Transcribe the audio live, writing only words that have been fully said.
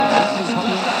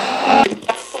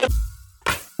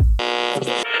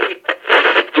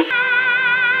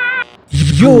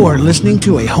You're listening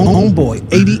to a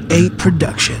Homeboy88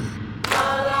 production.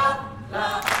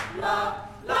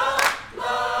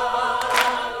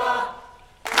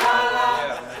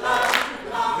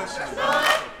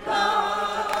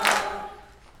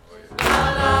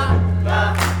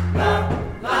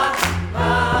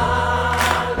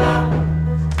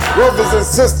 Brothers and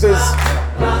sisters,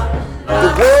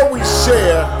 the world we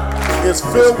share is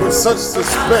filled with such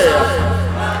despair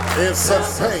and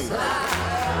such pain.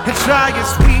 And try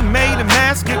as we made a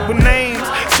mask it with names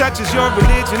such as your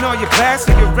religion or your class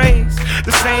or your race.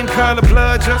 The same color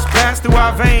blood just passed through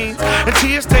our veins, and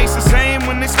tears taste the same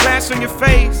when they splash on your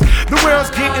face. The world's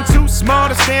getting too small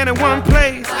to stand in one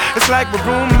place. It's like we're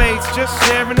roommates just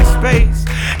sharing a space.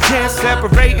 Can't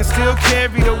separate and still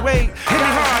carry the weight. Hit me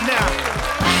hard now.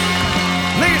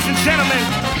 Ladies and gentlemen,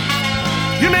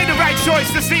 you made the right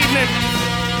choice this evening.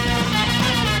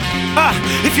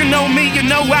 If you know me, you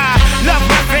know I love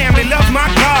my family, love my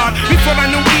God. Before I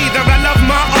knew either, I love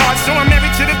my art. So I'm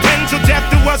married to the pen till death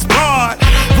do us part.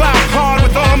 Rock hard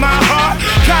with all my heart.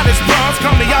 College bros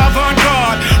call me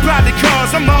avant-garde. Probably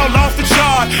cause I'm all off the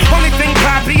chart. Only thing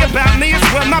poppy about me is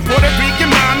what my Puerto Rican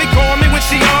mommy call me when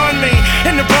she on me.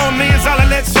 And the bone me is all I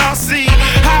let y'all see.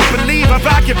 I believe I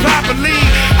rock it properly.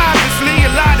 Obviously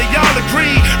a lot of y'all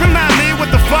agree. Remind me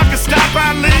what the fuck is stop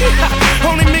Ali.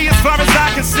 Only me as far as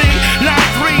I can see. Line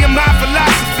 3 of my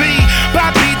philosophy. By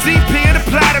BTP it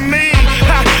apply to me.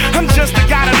 I'm just a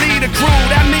guy to lead a crew.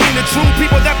 That mean the true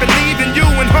people that believe in you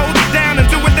and hold it down and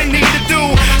do what they need to do.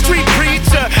 Street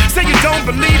preacher, say you don't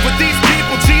believe what these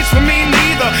people teach. For me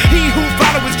neither. He who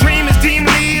follow his dream is team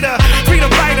leader. Freedom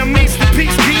fighter meets the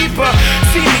peacekeeper.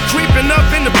 See me creeping up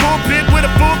in the pulpit with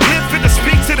a full clip fit to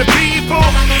speak to the people.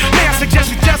 May I suggest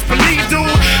you just believe, dude.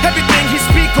 Everything he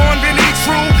speak on really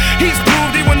true. He's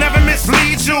proved he will never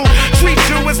mislead you. Treat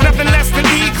you as nothing less than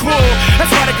equal.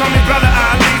 That's why they call me Brother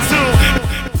Ali too.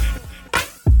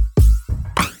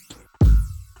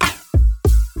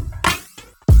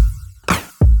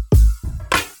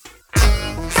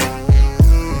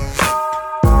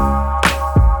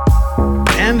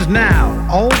 And now,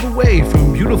 all the way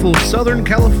from beautiful Southern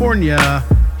California,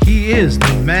 he is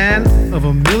the man of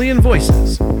a million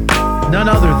voices. None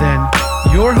other than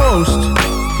your host.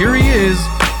 Here he is,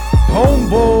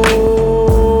 Homeboy88.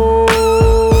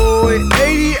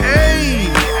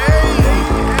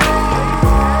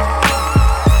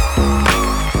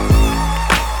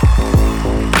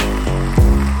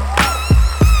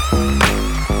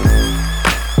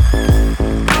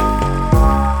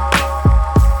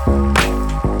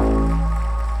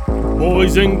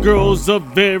 Boys and girls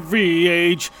of every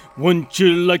age, wouldn't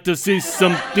you like to see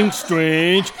something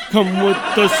strange? Come with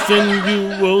us and you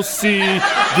will see.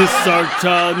 This our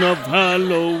town of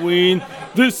Halloween.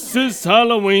 This is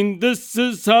Halloween, this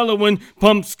is Halloween.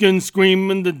 Pumpkins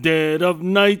scream in the dead of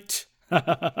night.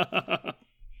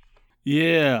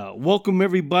 Yeah, welcome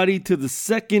everybody to the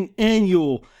second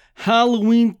annual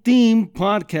Halloween themed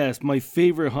podcast, my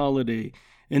favorite holiday.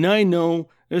 And I know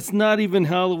it's not even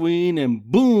Halloween, and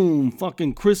boom,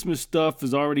 fucking Christmas stuff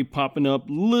is already popping up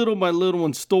little by little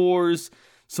in stores.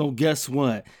 So guess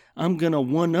what? I'm gonna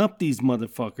one-up these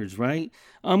motherfuckers, right?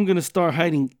 I'm gonna start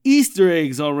hiding Easter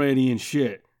eggs already and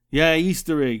shit. Yeah,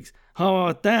 Easter eggs. How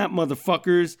about that,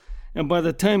 motherfuckers? And by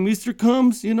the time Easter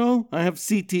comes, you know, I have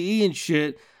CTE and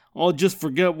shit. I'll just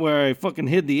forget where I fucking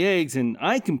hid the eggs and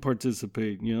I can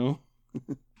participate, you know?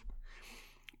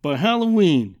 But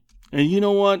Halloween, and you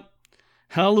know what?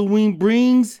 Halloween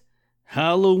brings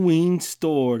Halloween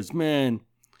stores, man.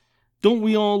 Don't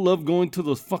we all love going to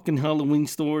those fucking Halloween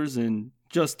stores and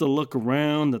just to look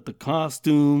around at the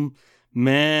costume,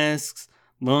 masks,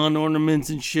 lawn ornaments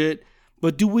and shit?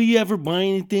 But do we ever buy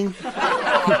anything?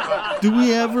 Do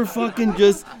we ever fucking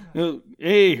just,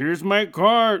 hey, here's my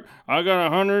card. I got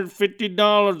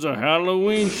 $150 of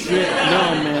Halloween shit.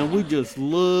 No, man, we just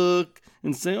look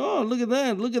and say, oh, look at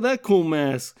that cool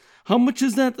mask. How much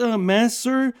is that mask,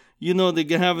 sir? You know, they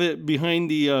have it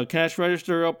behind the cash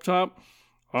register up top.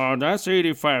 Oh, that's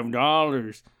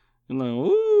 $85. You're like,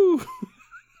 ooh.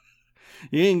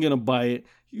 You ain't gonna buy it.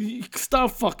 Stop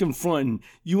fucking fronting.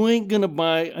 You ain't gonna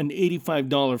buy an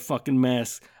 $85 fucking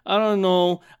mask. I don't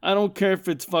know. I don't care if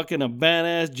it's fucking a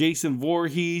badass Jason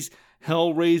Voorhees,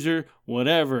 Hellraiser,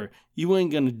 whatever. You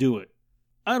ain't gonna do it.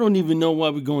 I don't even know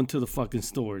why we go into the fucking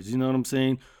stores. You know what I'm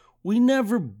saying? We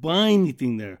never buy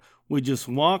anything there. We just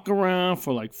walk around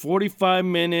for like 45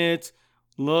 minutes,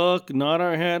 look, nod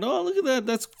our head. Oh, look at that.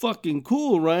 That's fucking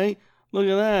cool, right? Look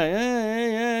at that.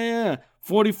 Yeah.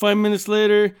 45 minutes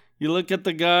later, you look at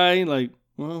the guy like,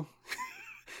 well,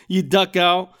 you duck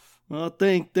out. Well,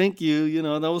 thank you. You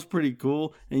know, that was pretty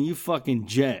cool. And you fucking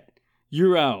jet.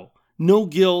 you're out. No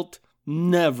guilt,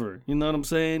 never. You know what I'm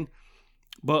saying?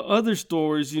 But other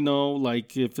stores, you know,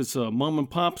 like if it's a mom and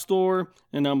pop store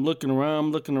and I'm looking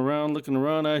around.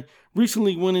 I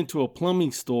recently went into a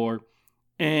plumbing store,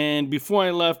 and before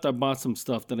I left, I bought some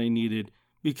stuff that I needed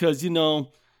because, you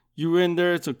know, you're in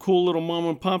there. It's a cool little mom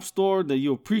and pop store that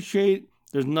you appreciate.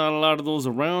 There's not a lot of those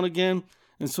around again.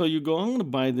 And so you go, I'm going to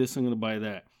buy this, I'm going to buy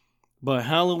that. But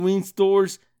Halloween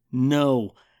stores,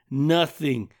 no,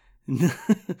 nothing.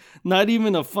 Not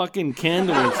even a fucking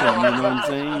candle or something, you know what I'm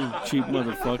saying? Cheap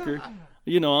motherfucker.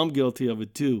 You know, I'm guilty of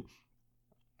it too.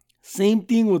 Same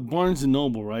thing with Barnes &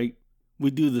 Noble, right? We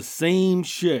do the same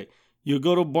shit. You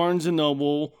go to Barnes &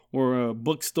 Noble or a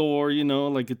bookstore, you know,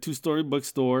 like a 2-story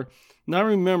bookstore. Now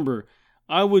remember,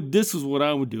 this is what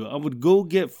I would do. I would go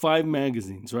get 5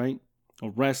 magazines, right? A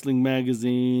wrestling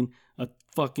magazine, a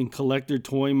fucking collector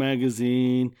toy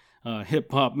magazine,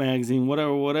 hip hop magazine,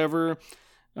 whatever.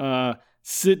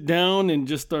 Sit down and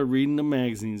just start reading the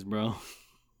magazines, bro.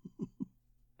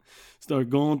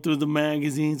 Start going through the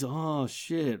magazines. Oh,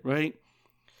 shit, right?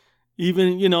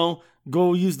 Even, you know,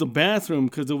 go use the bathroom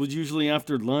because it was usually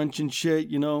after lunch and shit,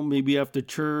 you know, maybe after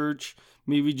church.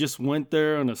 Maybe just went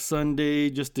there on a Sunday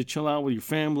just to chill out with your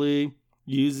family.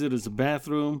 Use it as a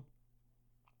bathroom.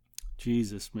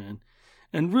 Jesus, man.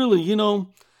 And really, you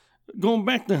know, going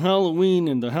back to Halloween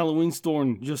and the Halloween store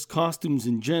and just costumes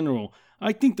in general,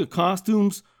 I think the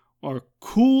costumes are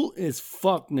cool as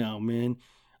fuck now, man.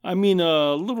 I mean,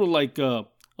 a little like a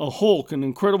Hulk, an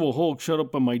Incredible Hulk showed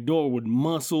up at my door with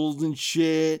muscles and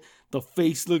shit. The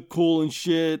face looked cool and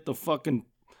shit.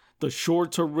 The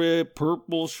shorts are ripped,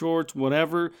 purple shorts,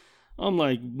 whatever. I'm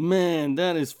like, man,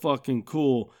 that is fucking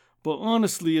cool. But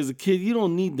honestly, as a kid, you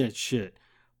don't need that shit.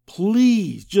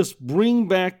 Please just bring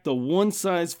back the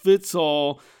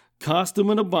one-size-fits-all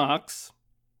costume in a box,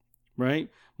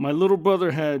 right? My little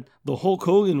brother had the Hulk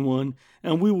Hogan one,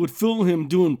 and we would film him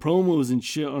doing promos and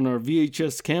shit on our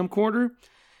VHS camcorder.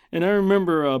 And I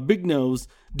remember Big Nose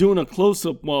doing a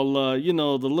close-up while, you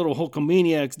know, the little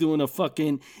Hulkamaniac's doing a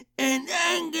fucking, and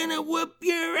I'm gonna whoop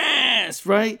your ass,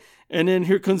 right? And then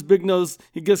here comes Big Nose.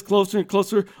 He gets closer and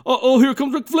closer. Oh, here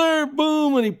comes Ric Flair.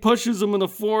 Boom. And he pushes him in the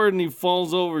forehead and he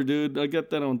falls over, dude. I got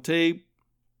that on tape.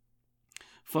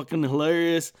 Fucking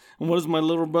hilarious. And what does my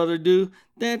little brother do?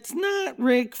 That's not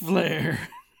Ric Flair.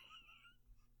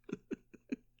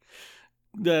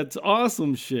 That's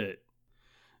awesome shit.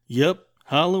 Yep.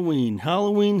 Halloween.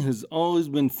 Halloween has always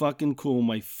been fucking cool.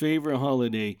 My favorite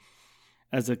holiday.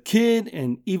 As a kid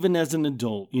and even as an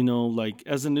adult, you know, like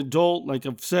as an adult, like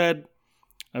I've said,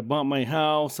 I bought my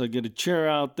house, I get a chair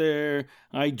out there,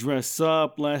 I dress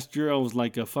up. Last year I was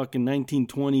like a fucking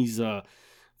 1920s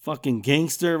fucking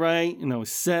gangster, right? And I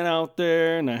was set out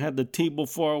there and I had the table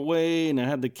far away and I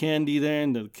had the candy there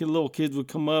and the little kids would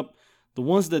come up. The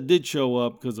ones that did show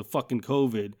up because of fucking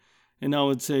COVID. And I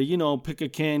would say, you know, pick a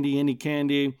candy, any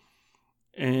candy.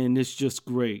 And it's just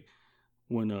great.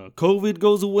 When COVID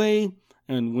goes away,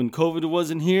 and when COVID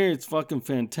wasn't here, it's fucking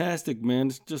fantastic, man.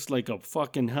 It's just like a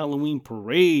fucking Halloween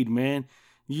parade, man.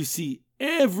 You see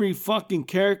every fucking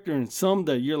character and some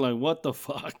that you're like, what the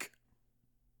fuck?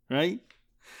 Right?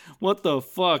 What the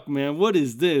fuck, man? What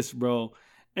is this, bro?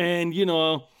 And, you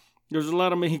know, there's a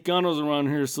lot of Mexicanos around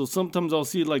here, so sometimes I'll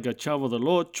see like a Chavo del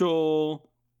Ocho,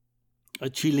 a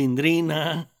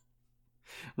Chilindrina,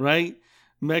 right?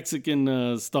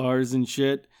 Mexican stars and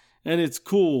shit. And it's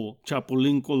cool.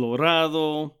 Chapulín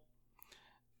Colorado.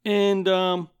 And,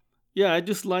 yeah, I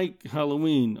just like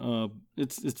Halloween.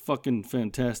 It's fucking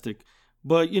fantastic.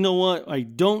 But you know what I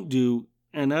don't do,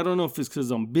 and I don't know if it's because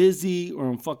I'm busy or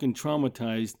I'm fucking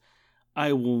traumatized,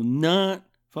 I will not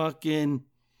fucking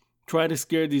try to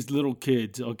scare these little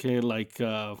kids, okay? Like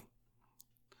I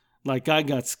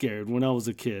got scared when I was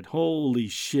a kid. Holy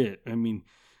shit. I mean,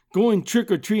 going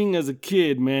trick-or-treating as a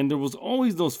kid, man, there was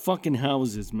always those fucking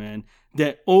houses, man,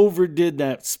 that overdid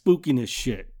that spookiness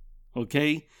shit,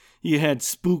 okay? You had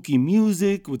spooky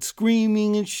music with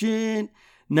screaming and shit,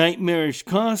 nightmarish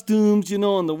costumes, you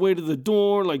know, on the way to the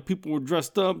door, like people were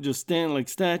dressed up, just standing like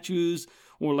statues,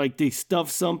 or like they stuff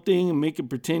something and make it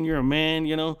pretend you're a man,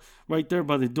 you know, right there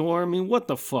by the door. I mean, what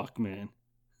the fuck, man?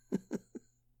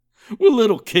 We're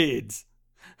little kids,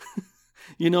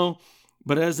 you know?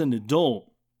 But as an adult,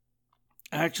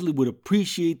 I actually would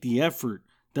appreciate the effort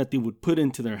that they would put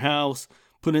into their house,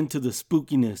 put into the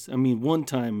spookiness. I mean, one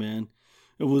time, man,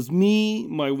 it was me,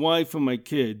 my wife, and my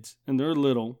kids, and they're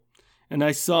little. And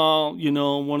I saw, you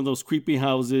know, one of those creepy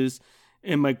houses,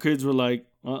 and my kids were like,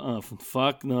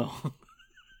 fuck no.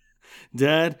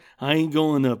 Dad, I ain't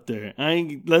going up there.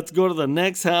 Let's go to the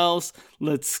next house.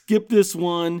 Let's skip this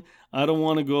one. I don't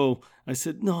want to go. I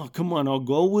said, no, come on, I'll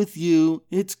go with you.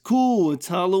 It's cool. It's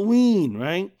Halloween,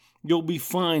 right? You'll be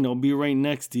fine. I'll be right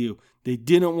next to you. They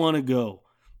didn't want to go.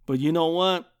 But you know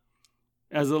what?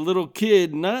 As a little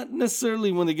kid, not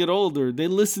necessarily when they get older, they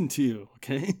listen to you,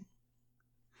 okay?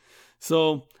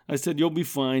 So I said, you'll be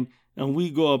fine. And we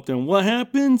go up there. And what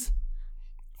happens?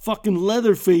 Fucking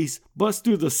Leatherface busts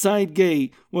through the side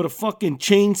gate with a fucking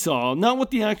chainsaw. Not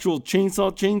with the actual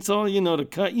chainsaw, you know, to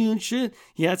cut you and shit.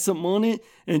 He had something on it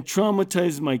and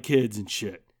traumatized my kids and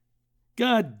shit.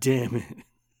 God damn it.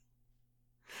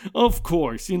 Of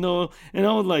course, you know, and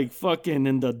I was like fucking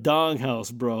in the doghouse,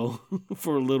 bro,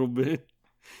 for a little bit.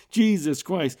 Jesus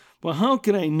Christ. But how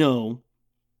could I know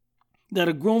that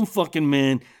a grown fucking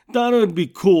man thought it would be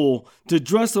cool to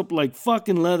dress up like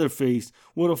fucking Leatherface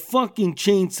with a fucking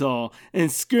chainsaw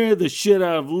and scare the shit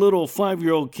out of little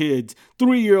 5-year-old kids,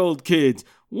 3-year-old kids?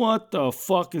 What the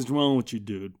fuck is wrong with you,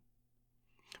 dude?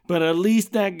 But at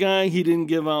least that guy, he didn't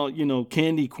give out, you know,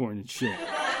 candy corn and shit.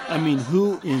 I mean,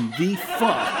 who in the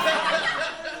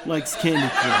fuck likes candy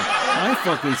corn? I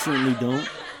fucking certainly don't.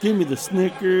 Give me the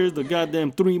Snickers, the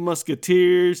goddamn Three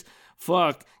Musketeers.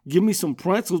 Fuck, give me some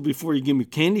pretzels before you give me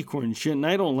candy corn and shit. And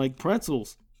I don't like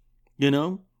pretzels, you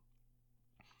know?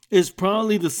 It's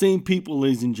probably the same people,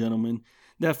 ladies and gentlemen,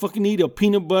 that fucking eat a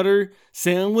peanut butter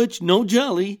sandwich, no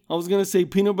jelly. I was going to say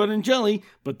peanut butter and jelly,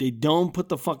 but they don't put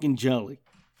the fucking jelly.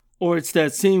 Or it's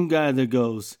that same guy that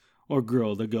goes, or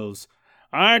girl that goes,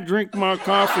 I drink my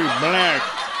coffee black.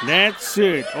 That's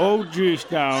it. OG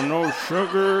style. No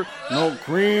sugar, no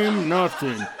cream,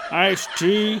 nothing. Iced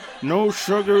tea, no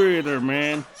sugar either,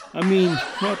 man. I mean,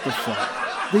 what the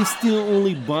fuck? They still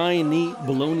only buy and eat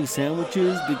bologna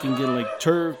sandwiches. They can get like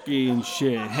turkey and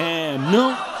shit, ham.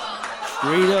 No.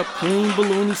 Straight up plain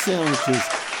bologna sandwiches.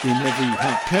 They never eat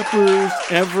hot peppers,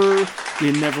 ever.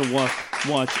 They never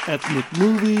watch ethnic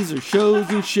movies or shows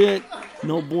and shit.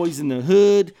 No Boys in the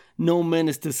Hood, no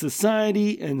Menace to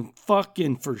Society, and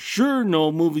fucking for sure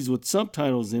no movies with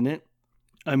subtitles in it.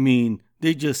 I mean,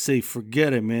 they just say,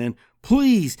 forget it, man.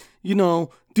 Please, you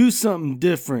know, do something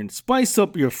different. Spice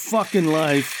up your fucking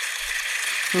life.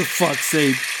 For fuck's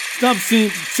sake. Stop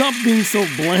being so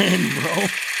bland, bro.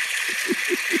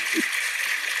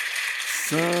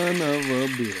 Son of a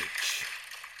bitch.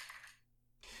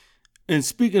 And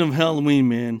speaking of Halloween,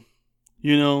 man,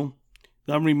 you know,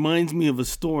 that reminds me of a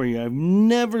story. I've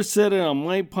never said it on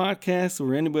my podcast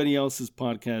or anybody else's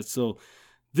podcast. So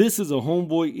this is a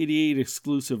Homeboy88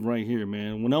 exclusive right here,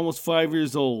 man. When I was 5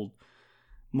 years old,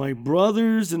 my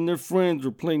brothers and their friends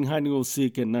were playing hide and go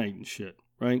seek at night and shit,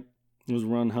 right? It was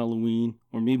around Halloween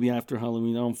or maybe after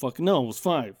Halloween. I don't fucking know. I was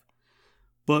 5.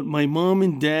 But my mom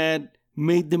and dad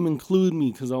made them include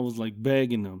me because I was like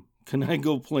begging them. Can I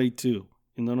go play too?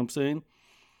 You know what I'm saying?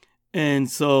 And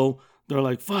so they're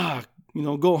like, fuck. You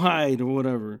know, go hide or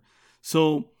whatever.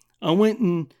 So I went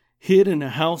and hid in a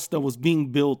house that was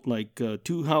being built like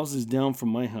 2 houses down from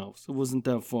my house. It wasn't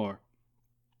that far.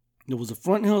 There was a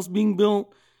front house being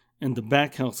built and the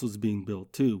back house was being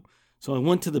built too. So I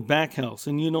went to the back house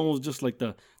and, you know, it was just like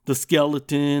the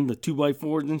skeleton, the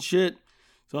 2x4s and shit.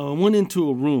 So I went into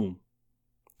a room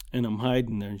and I'm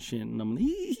hiding there and shit. And I'm like,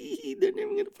 they're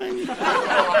never going to find me.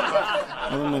 I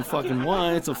don't know fucking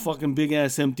why. It's a fucking big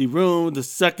ass empty room. The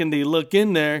second they look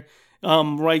in there,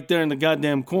 I'm right there in the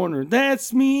goddamn corner.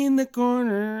 That's me in the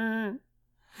corner.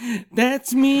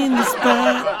 That's me in the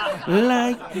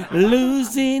spotlight,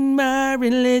 losing my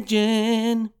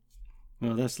religion.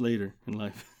 No, that's later in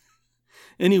life.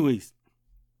 Anyways,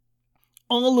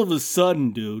 all of a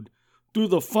sudden, dude, through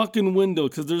the fucking window,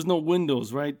 because there's no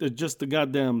windows, right? They're just the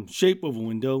goddamn shape of a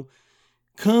window.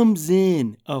 Comes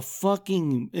in a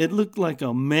fucking, it looked like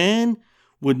a man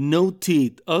with no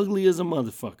teeth, ugly as a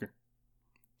motherfucker.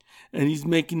 And he's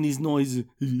making these noises.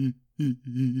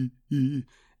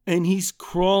 And he's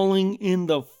crawling in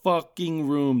the fucking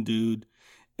room, dude.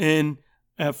 And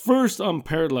at first, I'm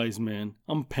paralyzed, man.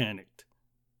 I'm panicked.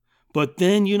 But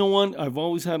then, you know what? I've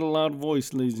always had a loud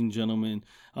voice, ladies and gentlemen.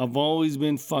 I've always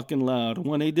been fucking loud.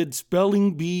 When I did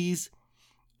spelling bees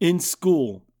in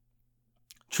school,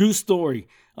 true story,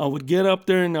 I would get up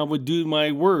there and I would do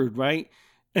my word, right?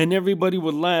 And everybody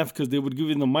would laugh because they would give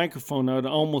me the microphone. I would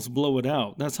almost blow it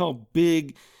out. That's how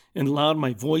big and loud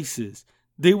my voice is.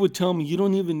 They would tell me, you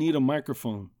don't even need a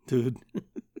microphone, dude.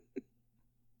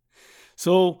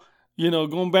 So, you know,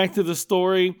 going back to the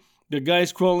story, the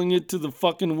guy's crawling into the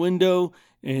fucking window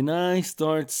and I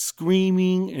start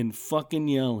screaming and fucking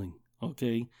yelling,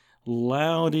 okay?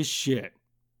 Loud as shit,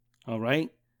 all right?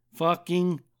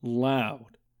 Fucking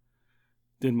loud.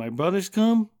 Did my brothers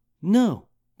come? No,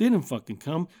 they didn't fucking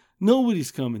come.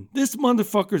 Nobody's coming. This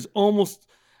motherfucker's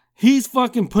he's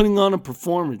fucking putting on a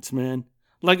performance, man.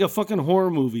 Like a fucking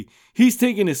horror movie. He's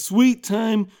taking his sweet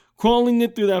time crawling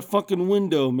in through that fucking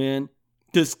window, man,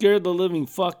 to scare the living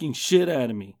fucking shit out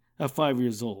of me at 5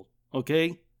 years old,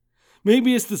 okay?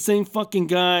 Maybe it's the same fucking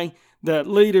guy that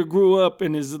later grew up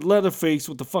in his Leatherface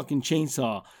with the fucking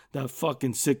chainsaw. That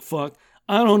fucking sick fuck.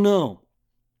 I don't know.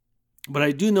 But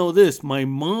I do know this. My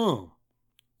mom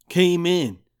came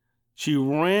in. She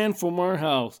ran from our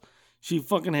house. She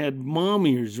fucking had mom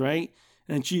ears, right?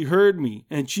 And she heard me.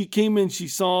 And she came in, she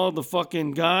saw the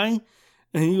fucking guy.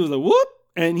 And he was like, whoop.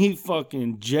 And he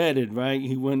fucking jetted, right?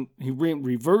 He went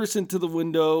reverse into the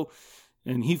window.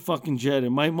 And he fucking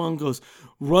jetted. My mom goes,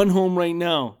 run home right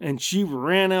now. And she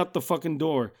ran out the fucking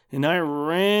door. And I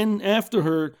ran after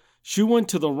her. She went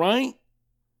to the right,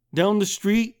 down the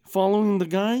street, following the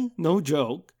guy. No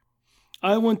joke.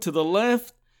 I went to the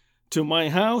left, to my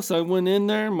house. I went in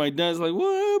there. My dad's like,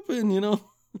 what happened,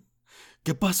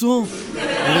 ¿Qué pasó?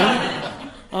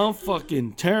 I'm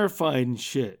fucking terrified and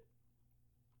shit.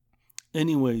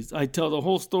 Anyways, I tell the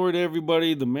whole story to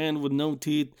everybody. The man with no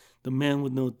teeth. The man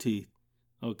with no teeth.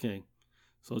 Okay,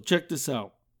 so check this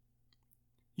out.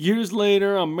 Years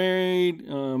later, I'm married.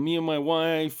 Me and my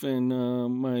wife and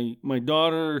my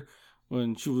daughter,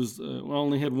 when she was, I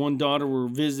only had one daughter, we were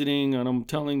visiting, and I'm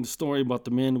telling the story about the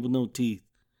man with no teeth.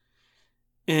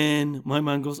 And my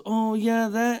mom goes, oh yeah,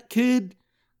 that kid?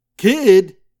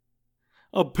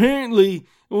 Apparently,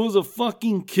 it was a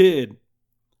fucking kid.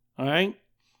 All right?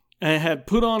 And had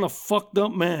put on a fucked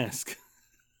up mask.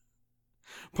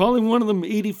 Probably one of them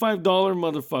 $85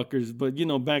 motherfuckers. But,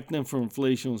 back then for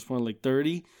inflation, it was probably like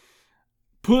 30.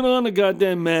 Put on a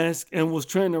goddamn mask and was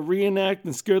trying to reenact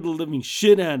and scare the living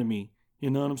shit out of me. You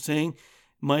know what I'm saying?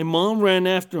 My mom ran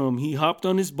after him. He hopped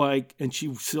on his bike and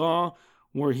she saw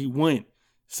where he went.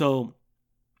 So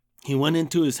he went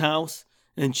into his house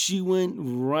and she went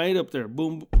right up there.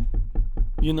 Boom.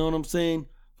 You know what I'm saying?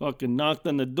 Fucking knocked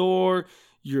on the door.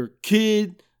 Your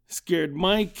kid scared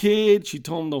my kid. She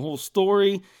told him the whole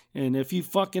story. And if he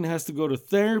fucking has to go to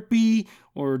therapy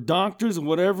or doctors or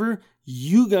whatever,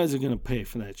 you guys are going to pay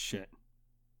for that shit.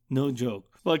 No joke.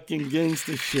 Fucking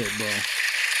gangster shit, bro.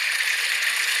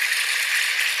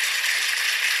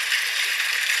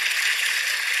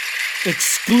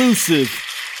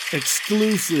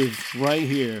 Exclusive right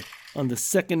here on the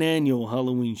second annual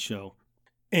Halloween show.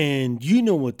 And you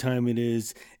know what time it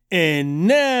is. And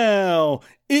now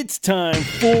it's time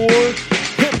for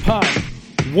Hip Hop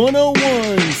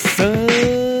 101, son.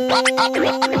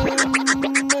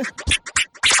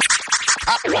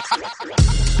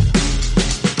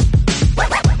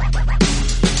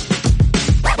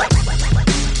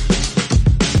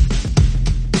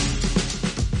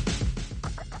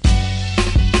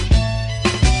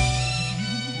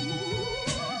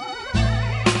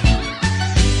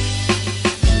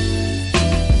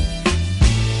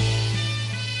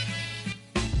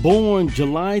 Born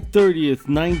July 30th,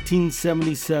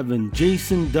 1977,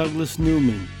 Jason Douglas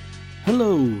Newman.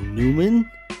 Hello, Newman.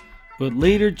 But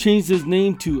later changed his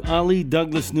name to Ali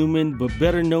Douglas Newman, but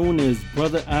better known as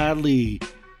Brother Ali.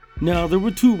 Now, there were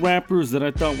two rappers that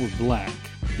I thought were black,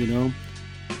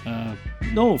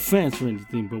 No offense or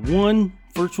anything, but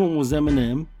first one was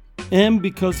Eminem. M,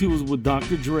 because he was with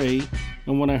Dr. Dre.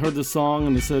 And when I heard the song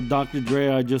and it said Dr. Dre,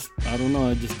 I just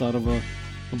thought of a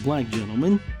black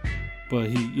gentleman. But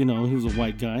he was a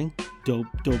white guy. Dope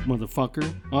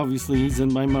motherfucker. Obviously, he's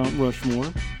in my Mount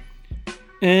Rushmore.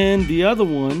 And the other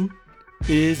one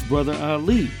is Brother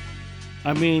Ali.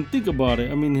 I mean, think about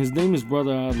it. I mean, his name is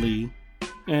Brother Ali.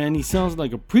 And he sounds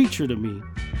like a preacher to me.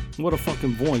 What a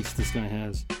fucking voice this guy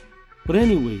has. But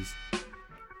anyways,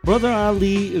 Brother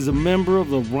Ali is a member of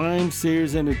the Rhyme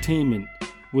Sayers Entertainment,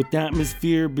 with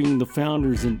Atmosphere being the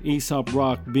founders and Aesop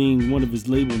Rock being one of his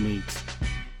label mates.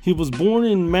 He was born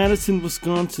in Madison,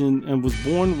 Wisconsin, and was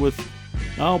born with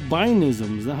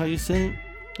albinism. Is that how you say it?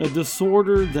 A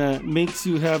disorder that makes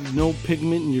you have no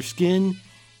pigment in your skin,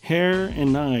 hair,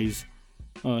 and eyes.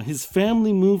 His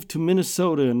family moved to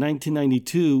Minnesota in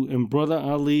 1992, and Brother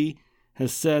Ali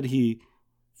has said he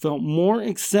felt more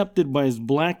accepted by his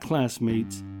black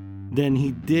classmates than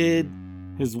he did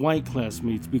his white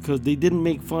classmates because they didn't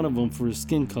make fun of him for his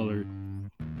skin color.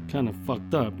 Kind of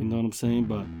fucked up, you know what I'm saying?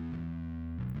 But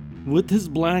with his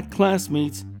black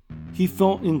classmates, he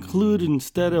felt included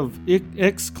instead of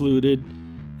excluded.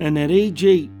 And at age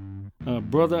 8,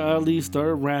 Brother Ali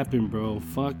started rapping, bro.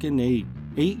 Fucking 8.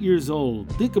 8 years old.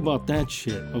 Think about that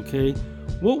shit, okay?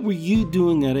 What were you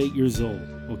doing at 8 years old,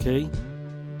 okay?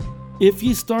 if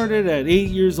you started at 8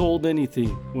 years old, anything,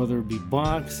 whether it be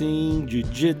boxing,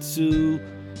 jiu-jitsu,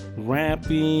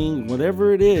 rapping,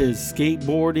 whatever it is,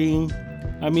 skateboarding,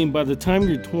 I mean, by the time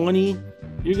you're 20,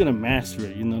 you're going to master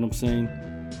it, you know what I'm saying?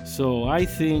 So I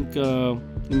think,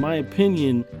 in my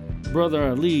opinion, Brother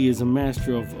Ali is a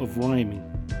master of rhyming.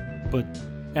 But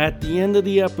at the end of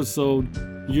the episode,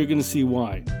 you're going to see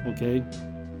why, okay?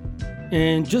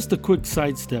 And just a quick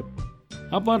sidestep.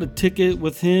 I bought a ticket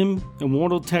with him,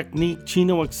 Immortal Technique,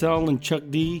 Chino XL, and Chuck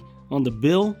D on the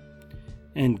bill.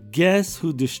 And guess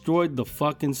who destroyed the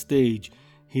fucking stage?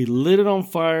 He lit it on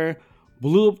fire,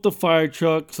 blew up the fire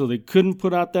truck so they couldn't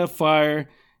put out that fire.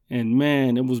 And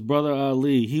man, it was Brother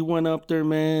Ali. He went up there,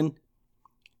 man.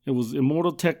 It was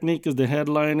Immortal Technique as the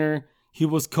headliner. He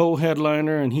was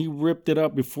co-headliner, and he ripped it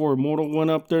up before Immortal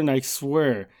went up there. And I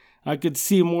swear, I could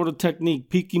see Immortal Technique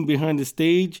peeking behind the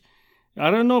stage. I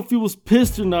don't know if he was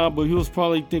pissed or not, but he was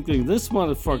probably thinking, this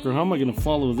motherfucker, how am I going to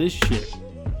follow this shit?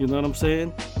 You know what I'm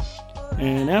saying?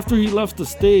 And after he left the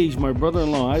stage, my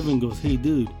brother-in-law Ivan goes, hey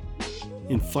dude,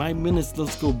 in 5 minutes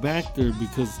let's go back there,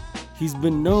 because he's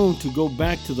been known to go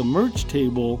back to the merch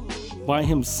table by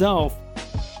himself,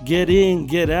 get in,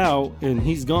 get out, and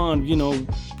he's gone, you know,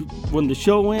 when the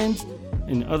show ends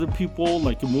and other people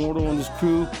like Immortal and his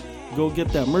crew go get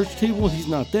that merch table, he's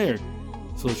not there.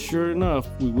 So sure enough,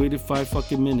 we waited 5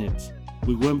 fucking minutes.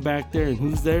 We went back there, and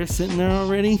who's there sitting there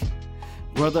already?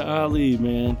 Brother Ali,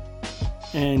 man.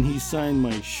 And he signed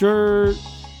my shirt.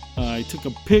 I took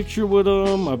a picture with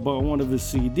him. I bought one of his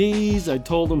CDs. I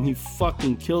told him he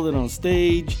fucking killed it on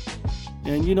stage.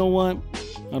 And you know what?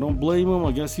 I don't blame him.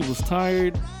 I guess he was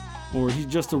tired. Or he's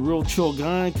just a real chill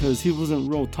guy, because he wasn't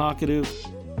real talkative.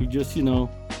 He just, you know,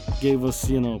 gave us,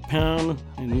 you know, a pound.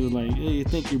 And he was like, hey,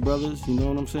 thank you, brothers. You know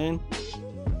what I'm saying?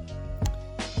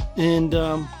 And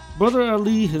Brother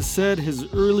Ali has said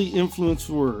his early influence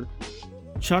were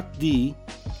Chuck D,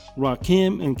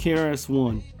 Rakim, and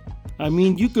KRS-One. I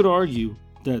mean, you could argue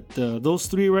that those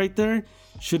three right there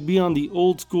should be on the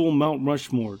old school Mount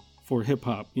Rushmore for hip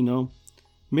hop, you know?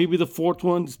 Maybe the fourth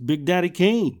one's Big Daddy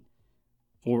Kane,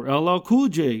 or LL Cool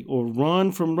J, or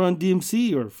Ron from Run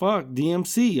DMC, or fuck,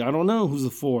 DMC. I don't know who's the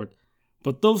fourth.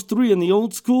 But those three in the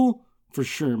old school, for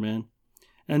sure, man.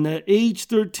 And at age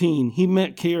 13, he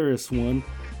met KRS-One,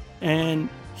 and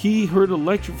he heard a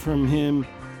lecture from him.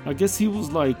 I guess he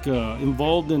was like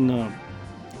involved in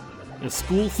a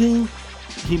school thing.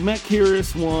 He met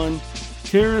KRS-One.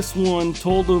 KRS-One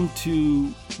told him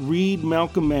to read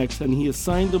Malcolm X, and he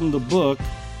assigned him the book,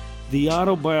 The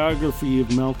Autobiography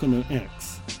of Malcolm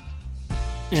X.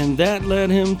 And that led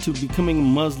him to becoming a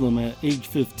Muslim at age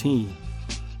 15.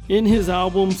 In his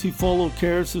albums, he followed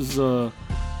KRS's,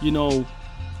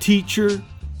 teacher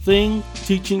thing,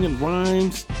 teaching and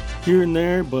rhymes here and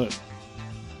there, but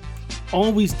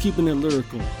always keeping it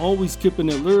lyrical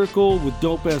with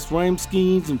dope ass rhyme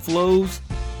schemes and flows.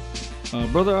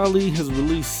 Brother Ali has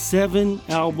released 7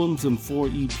 albums and 4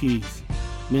 EPs.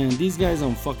 Man, these guys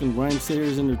on fucking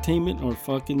Rhymesayers Entertainment are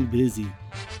fucking busy.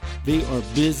 They are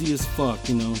busy as fuck,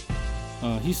 you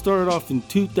know. He started off in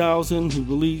 2000. He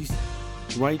released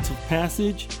Rites of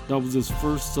Passage. That was his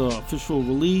first official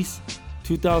release.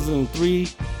 2003,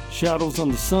 Shadows on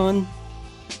the Sun.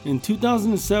 In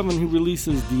 2007, he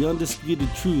releases The Undisputed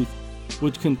Truth,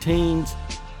 which contains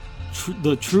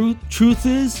The Truth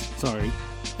Is,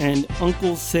 and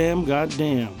Uncle Sam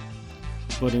Goddamn.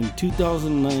 But in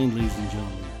 2009, ladies and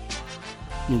gentlemen,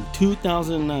 in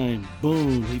 2009,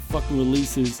 boom, he fucking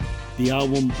releases the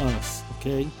album Us,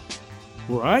 okay?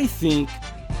 Where I think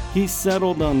he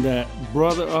settled on that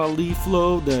Brother Ali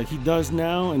flow that he does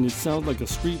now, and it sounds like a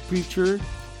street preacher.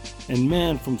 And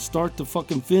man, from start to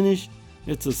fucking finish,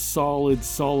 it's a solid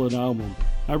album.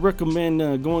 I recommend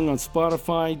going on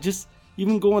Spotify, just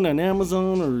even going on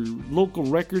Amazon or local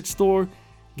record store,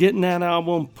 getting that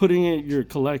album, putting it in your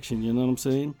collection, you know what I'm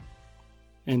saying?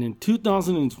 And in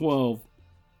 2012,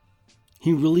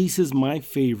 he releases my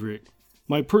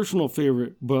personal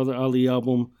favorite Brother Ali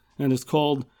album, and it's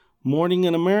called Morning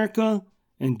in America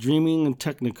and Dreaming in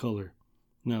Technicolor.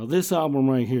 Now, this album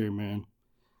right here, man.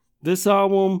 This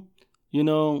album, you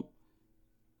know,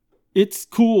 it's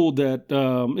cool that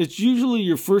it's usually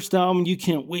your first album. You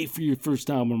can't wait for your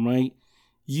first album, right?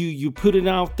 You put it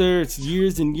out there. It's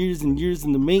years and years and years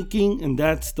in the making, and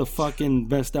that's the fucking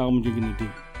best album you're going to do.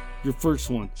 Your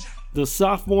first one. The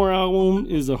sophomore album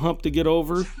is a hump to get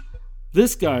over.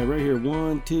 This guy right here,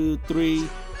 1, 2, 3,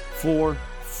 4,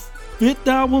 5th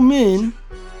album in,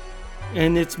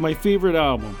 and it's my favorite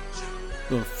album.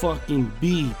 The fucking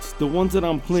beats, the ones that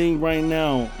I'm playing right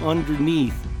now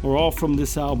underneath, are all from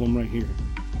this album right here.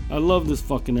 I love this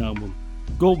fucking album.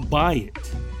 Go buy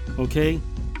it. Okay?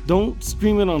 Don't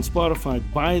stream it on Spotify.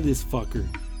 Buy this fucker.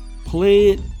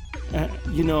 Play it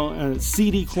at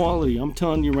CD quality. I'm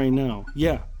telling you right now.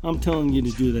 Yeah, I'm telling you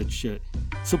to do that shit.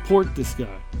 Support this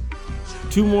guy.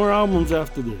 2 more albums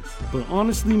after this. But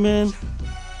honestly, man,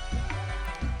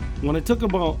 when I talk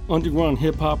about underground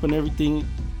hip hop and everything,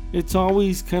 it's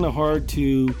always kind of hard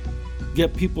to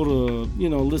get people to,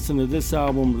 listen to this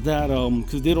album or that album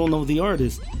because they don't know the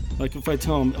artist. Like if I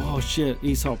tell them, oh shit,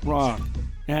 Aesop Rock,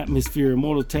 Atmosphere,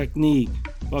 Mortal Technique,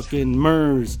 fucking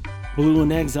Murs, Blue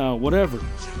in Exile, whatever.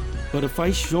 But if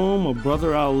I show them a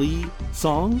Brother Ali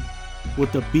song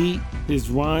with the beat, his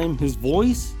rhyme, his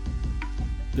voice,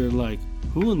 they're like,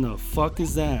 who in the fuck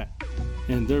is that?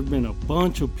 And there have been a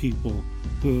bunch of people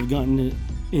who have gotten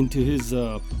into his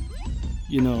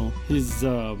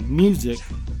music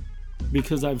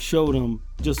because I've showed them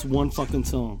just one fucking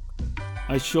song.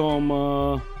 I show them,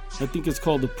 I think it's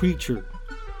called The Preacher.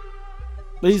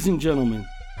 Ladies and gentlemen,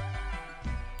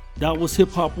 that was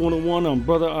Hip Hop 101 on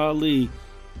Brother Ali.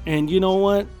 And you know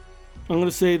what? I'm going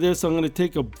to say this. I'm going to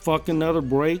take a fucking another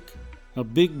break. A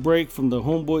big break from the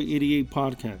Homeboy88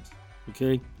 podcast.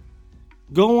 Okay?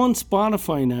 Go on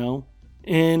Spotify now.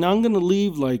 And I'm going to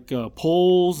leave like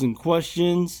polls and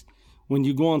questions when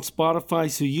you go on Spotify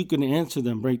so you can answer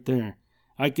them right there.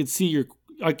 I could see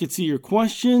your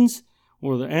questions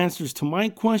or the answers to my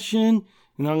question,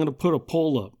 and I'm going to put a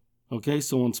poll up. Okay?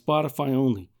 So on Spotify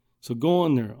only. So go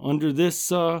on there under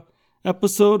this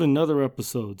episode and other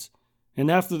episodes. And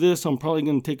after this, I'm probably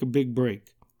going to take a big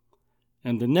break.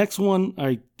 And the next one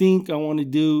I think I want to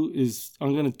do is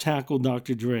I'm going to tackle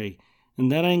Dr. Dre.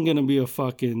 And that ain't going to be a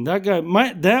fucking...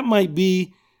 That might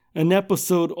be an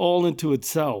episode all into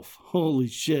itself. Holy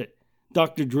shit.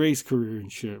 Dr. Dre's career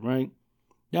and shit, right?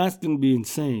 That's going to be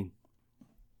insane.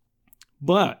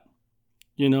 But,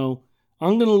 I'm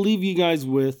going to leave you guys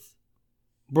with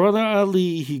Brother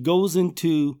Ali. He goes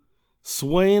into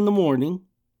Sway in the morning.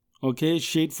 Okay,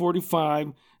 Shade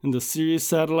 45 in the Sirius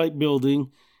Satellite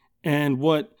Building. And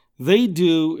what they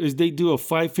do is they do a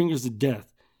 5 Fingers of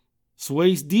Death.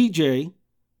 Sway's DJ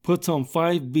puts on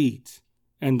 5 beats.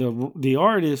 And the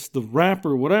artist, the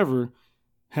rapper, whatever,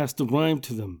 has to rhyme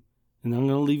to them. And I'm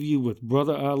going to leave you with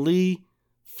Brother Ali,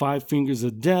 5 Fingers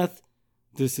of Death.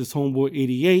 This is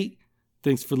Homeboy88.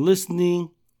 Thanks for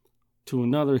listening to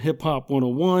another Hip Hop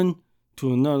 101,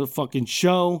 to another fucking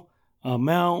show. I'm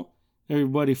out.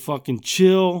 Everybody fucking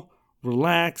chill,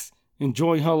 relax,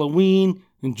 enjoy Halloween,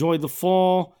 enjoy the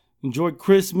fall, enjoy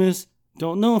Christmas.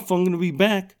 Don't know if I'm going to be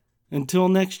back until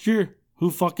next year. Who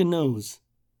fucking knows?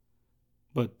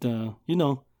 But,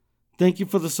 thank you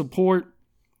for the support.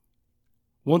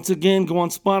 Once again, go on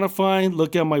Spotify,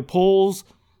 look at my polls,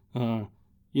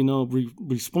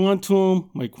 respond to them,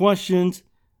 my questions.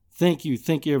 Thank you,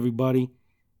 everybody.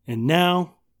 And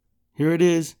now, here it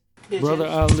is, Brother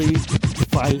Ali,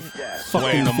 5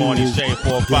 Sway in the morning, Shade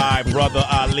 45, Brother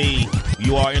Ali,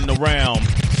 you are in the realm.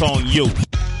 It's on you.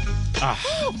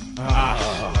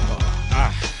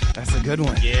 That's a good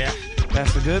one. Yeah.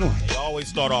 That's a good one. You always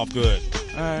start off good.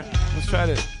 All right, let's try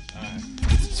this.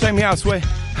 Check me out, Sway.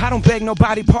 I don't beg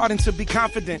nobody pardon to be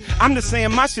confident. I'm just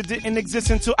saying my shit didn't exist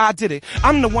until I did it.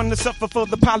 I'm the one to suffer for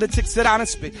the politics that I done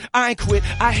spit. I ain't quit.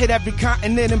 I hit every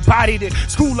continent, embodied it.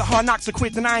 School of hard knocks, I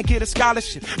quit, then I ain't get a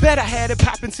scholarship. Bet I had it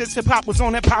poppin' since hip-hop was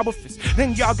on that power fist.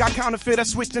 Then y'all got counterfeit, I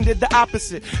switched and did the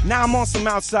opposite. Now I'm on some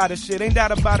outsider shit, ain't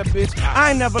that about a bitch? I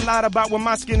ain't never lied about what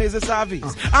my skin is, it's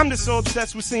obvious. I'm just so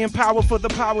obsessed with seeing power for the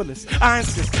powerless. I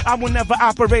insist, I will never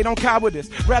operate on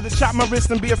cowardice. Rather chop my wrist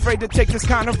than be afraid to take this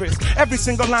kind of risk. Every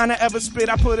single line I ever spit,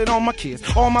 I put it on my kids,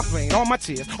 all my pain, all my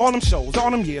tears, all them shows, all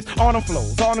them years, all them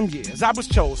flows, all them years. I was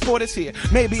chose for this here.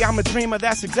 Maybe I'm a dreamer,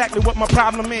 that's exactly what my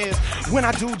problem is. When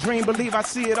I do dream, believe I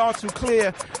see it all too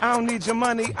clear. I don't need your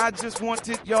money, I just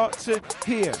wanted y'all to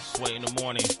hear. Sway in the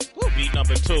morning, beat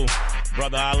number 2,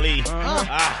 Brother Ali.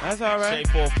 That's all right. Shade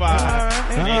 45.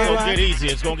 Right. It ain't gonna get easy,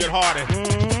 it's gonna get harder.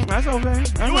 That's okay.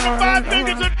 That's you in the 5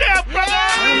 Fingers of Death,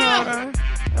 brother!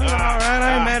 That's all right,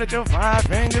 I ain't mad at your 5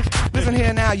 fingers. Listen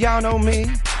here now, y'all know me.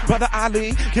 Brother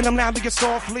Ali, kill him loudly and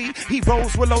softly. He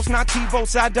rolls with lows, not TiVo,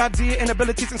 side idea,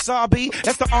 inabilities and Sarby.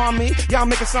 That's the army. Y'all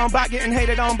make a song about getting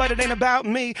hated on, but it ain't about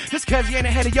me. Just cause you ain't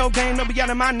ahead of your game, don't be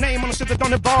yelling my name on the shit that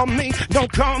don't involve me.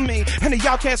 Don't call me, and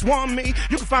y'all cats want me.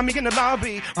 You can find me in the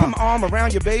lobby. Put my arm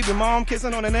around your baby mom,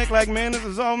 kissing on the neck like, man, this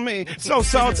is on me. So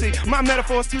salty. My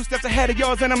metaphor's 2 steps ahead of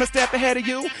yours, and I'm a step ahead of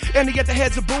you. And to get the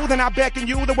heads of boo, then I beckon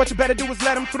you. Then what you better do is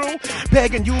let them through.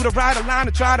 Begging you to ride a line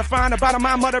to try to find a bottom of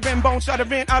my muttering bone,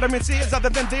 shuddering out utterance is. Other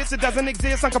than this, it doesn't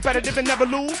exist. I'm competitive and never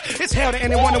lose. It's hell to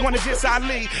anyone that wanna diss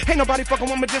Ali. Ain't nobody fucking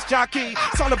with me, just jockey.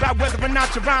 It's all about whether or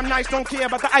not you rhyme nice. Don't care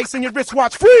about the ice in your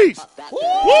wristwatch. Freeze! Woo!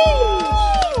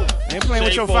 Ain't playing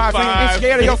with your 5 fingers. Ain't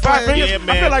scared of your 5 fingers.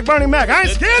 Yeah, I feel like Bernie Mac. I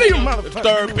ain't scared of you, The motherfucker.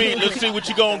 third beat. Let's see what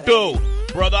you gonna do.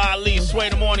 Brother Ali, Sway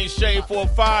in the Morning, Shade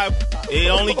 4-5. It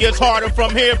only gets harder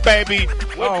from here, baby.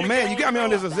 Oh, man, you got me on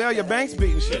this Azalea Banks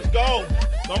beat and shit. Let's go.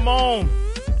 Come on.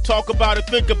 Talk about it,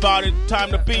 think about it. Time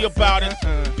to be about it.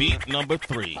 Beat number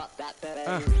 3.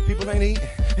 People ain't eating.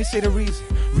 They say the reason.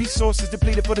 Resources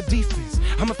depleted for the defense.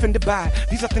 I'm offended by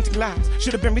these authentic lies.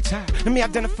 Should have been retired. Let me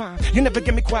identify. You never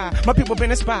get me quiet. My people been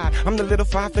inspired. I'm the little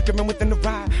fire flickering within the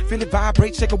ride. Feel it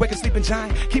vibrate, shake awake a sleeping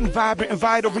giant. Keep me vibrant and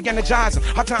vital, re-energizing.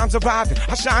 Our time's arriving.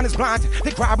 Our shine is blinding.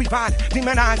 They cry, we violent.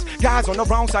 Demonized. Guys on the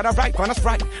wrong side of right. Find us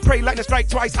right. Pray lightning strike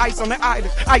twice. Ice on the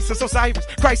island. ISIS Osiris.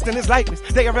 Christ in his likeness.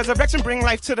 Day of resurrection bring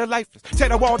life to the lifeless. Tear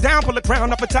the wall down, pull the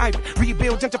crown off a tyrant.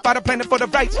 Rebuild, gentrify the planet for the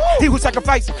rights. He who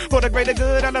sacrifices for the greater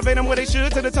good, elevate them where they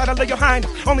should to the title of your highness.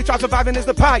 Only tribe surviving is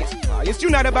the pious. It's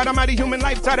united by the mighty human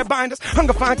life, try to bind us.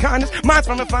 Hunger, find kindness, minds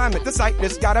from refinement. The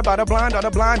sightless, guided by the blind or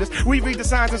the blindest. We read the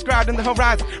signs inscribed in the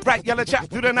horizon. Bright yellow chap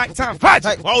through the nighttime. Fight!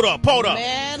 Hold up.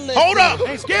 Man, Hold up.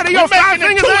 Ain't scared of your 5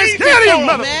 fingers, I ain't scared of you,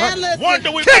 Man, motherfucker. listen.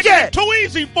 Wonder we Kick making it. it too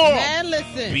easy for him. Man,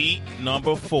 listen. Beat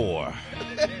number 4.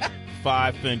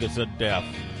 5 fingers of death.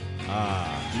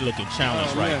 You looking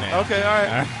challenged right now. Okay, all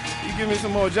right. You give me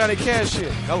some more Johnny Cash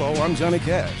shit. Hello, I'm Johnny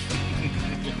Cash.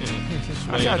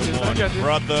 Sway in the Morning,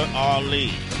 Brother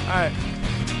Ali. All right.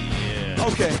 Yeah.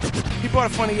 Okay. He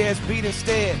brought a funny ass beat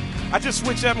instead. I just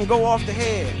switch up and go off the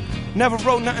head. Never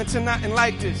wrote nothing to nothing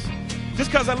like this.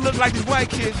 Just cause I look like these white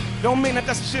kids don't mean that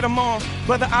that's the shit I'm on.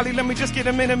 Brother Ali, let me just get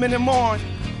a minute more.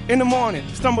 In the morning,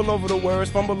 stumble over the words,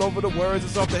 fumble over the words.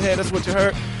 It's off the head, that's what you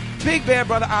heard. Big bad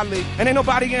brother Ali, and ain't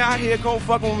nobody out here go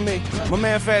fucking with me. My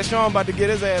man Fat Sean about to get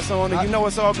his ass on, and you know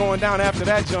it's all going down after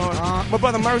that, John. My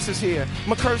brother Mercer's here,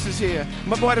 my curse is here,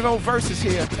 my boy the old verse is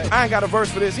here. I ain't got a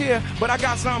verse for this here, but I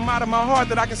got something out of my heart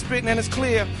that I can spit and it's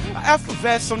clear. I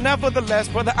effervesce, so nevertheless,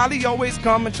 brother Ali always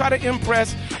come and try to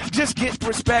impress. Just get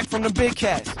respect from the big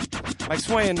cats, like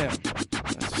Sway and them.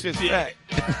 That shit's fact.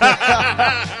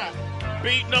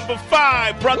 Beat number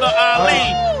 5, Brother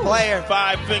Ali. Player.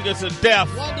 5 fingers of death.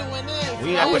 Wonder when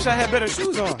this. I wish I had better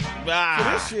shoes on.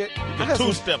 For this shit, You I can had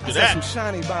two-step to I had that. some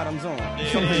shiny bottoms on.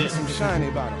 Yeah. Some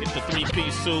shiny bottoms. Get the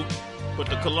 3-piece suit. Put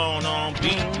the cologne on.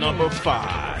 Beat number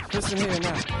 5. Listen here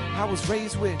now. I was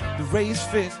raised with the raised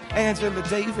fist, Angela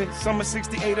Davis, summer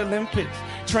 68 Olympics.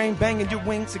 Train banging your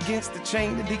wings against the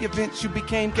chain. In the events you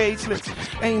became cageless.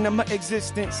 Aim of my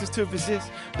existence is to resist.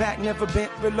 Back never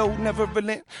bent, reload, never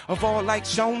relent. Of all light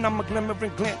shown, I'm a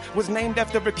glimmering glint. Was named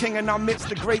after a king in our midst,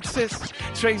 the great sis.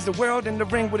 Trades the world in the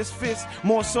ring with his fist.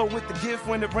 More so with the gift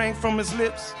when it rang from his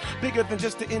lips. Bigger than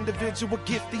just the individual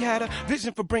gift. He had a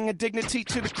vision for bringing dignity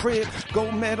to the crib.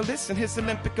 Gold medalist in his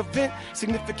Olympic event.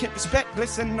 Significant respect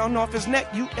glistening on off his neck.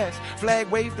 U.S. flag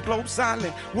waved, the globe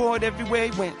silent. Wore it everywhere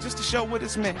he went, just to show what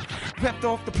it's meant. Repped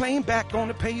off the plane, back on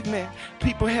the pavement.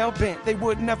 People hell bent, they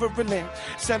would never relent.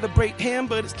 Celebrate him,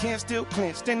 but his can still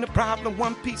clenched. And the problem,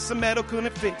 one piece of metal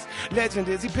couldn't fix. Legend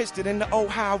is he pitched it in the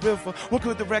Ohio River. What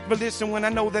good the recognition when I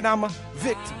know that I'm a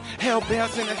victim? Hell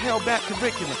bounce in a hell-back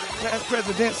curriculum. Last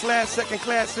president, last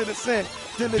second-class citizen.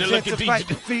 Diligent to fight,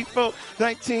 defeat folk.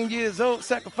 19 years old,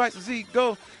 sacrifices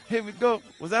ego. Here we go.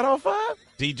 Was that all 5?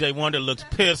 DJ Wonder looks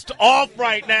pissed off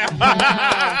right now. Yo,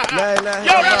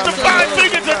 Yo, that's the 5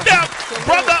 fingers of death,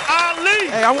 Brother Ali.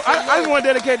 Hey, I just want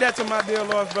to dedicate that to my dear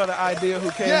lost brother Idea,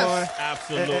 who came on.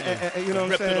 Absolutely. And you know what I'm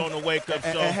Ripped saying? it on the wake-up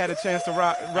show. And had a chance to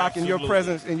rock in your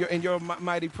presence, in your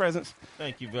mighty presence.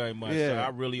 Thank you very much, Yeah. sir. I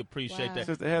really appreciate that.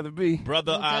 Sister Heather B.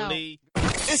 Brother No doubt. Ali.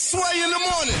 It's Sway in the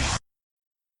Morning.